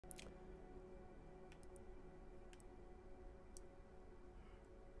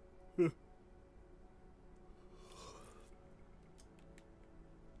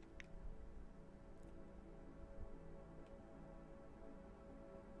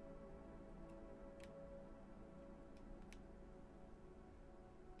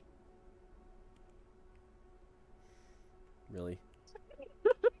Really?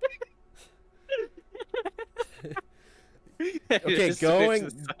 Okay, go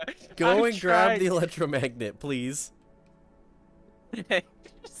and grab the electromagnet, please.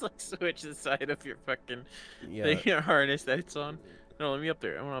 Just like switch the side of your fucking Yeah. thing, your harness that it's on. No, let me up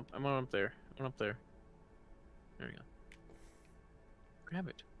there. I'm on up there. I'm up there. There we go. Grab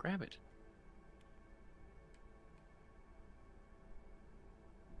it. Grab it.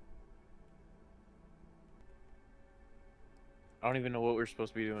 I don't even know what we're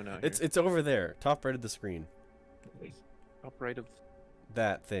supposed to be doing out here. It's over there, top right of the screen. Top right of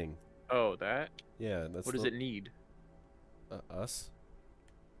that thing. Oh, that? Yeah, that's what does it need? Us.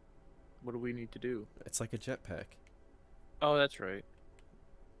 What do we need to do? It's like a jetpack. Oh, that's right.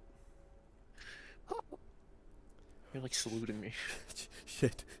 You're like saluting me.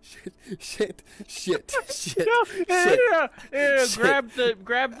 Shit. No, yeah, grab the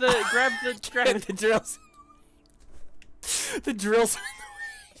drills. The drills.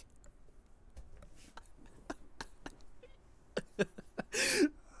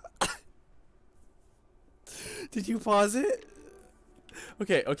 Did you pause it?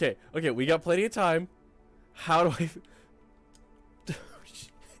 Okay, we got plenty of time. How do I...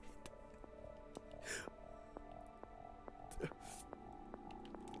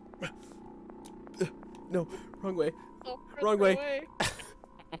 No, wrong way. Oh, wrong way.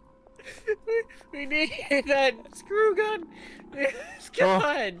 We need that screw gun. It's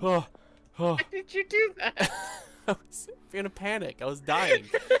gone. Oh. Why did you do that? I was in a panic. I was dying.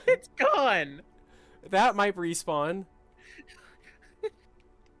 It's gone. That might respawn.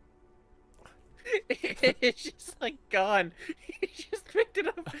 It's just like gone. You just picked it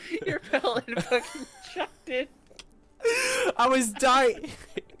up your belt and fucking chucked it. I was dying.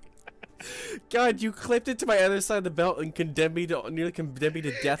 God, you clipped it to my other side of the belt and nearly condemned me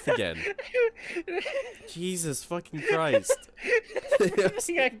to death again. Jesus fucking Christ.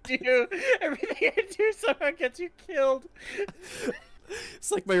 Everything I do somehow gets you killed.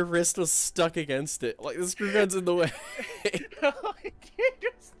 It's like my wrist was stuck against it. Like the screw gun's in the way. Oh, it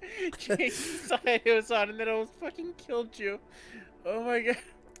just changed the side it was on and then it almost fucking killed you. Oh my god.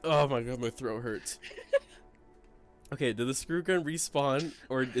 Oh my god, my throat hurts. Okay, did the screw gun respawn,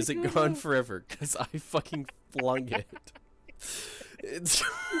 or is it gone forever? Because I fucking flung it. It's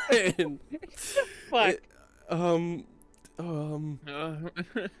fuck.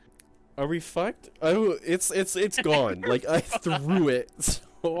 Are we fucked? Oh, it's gone. Like I threw it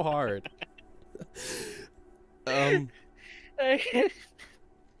so hard.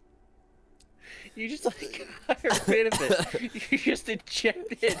 You just like got rid of it. You just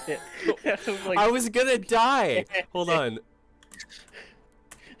ejected it. Like, I was gonna die. Hold on.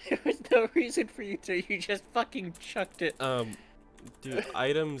 There was no reason for you to. You just fucking chucked it. Dude,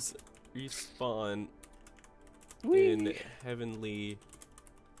 items respawn Whee! in heavenly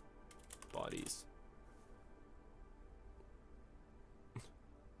bodies.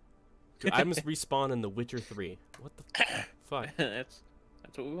 Dude, items respawn in The Witcher 3. What the fuck? That's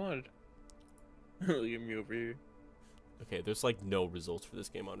what we wanted. Look at me over here. Okay, there's like no results for this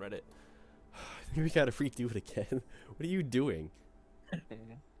game on Reddit. I think we gotta redo it again. What are you doing?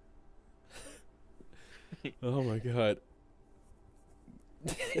 Oh my god.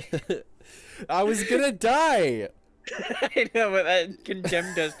 I was gonna die! I know, but that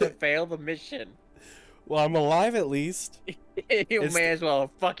condemned us to fail the mission. Well, I'm alive at least. You may as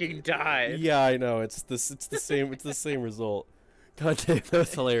well fucking die. Yeah, I know. It's the same. It's the same result. God damn, that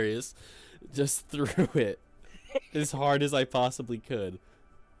was hilarious. Just threw it as hard as I possibly could.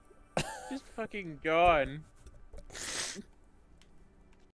 Just fucking gone.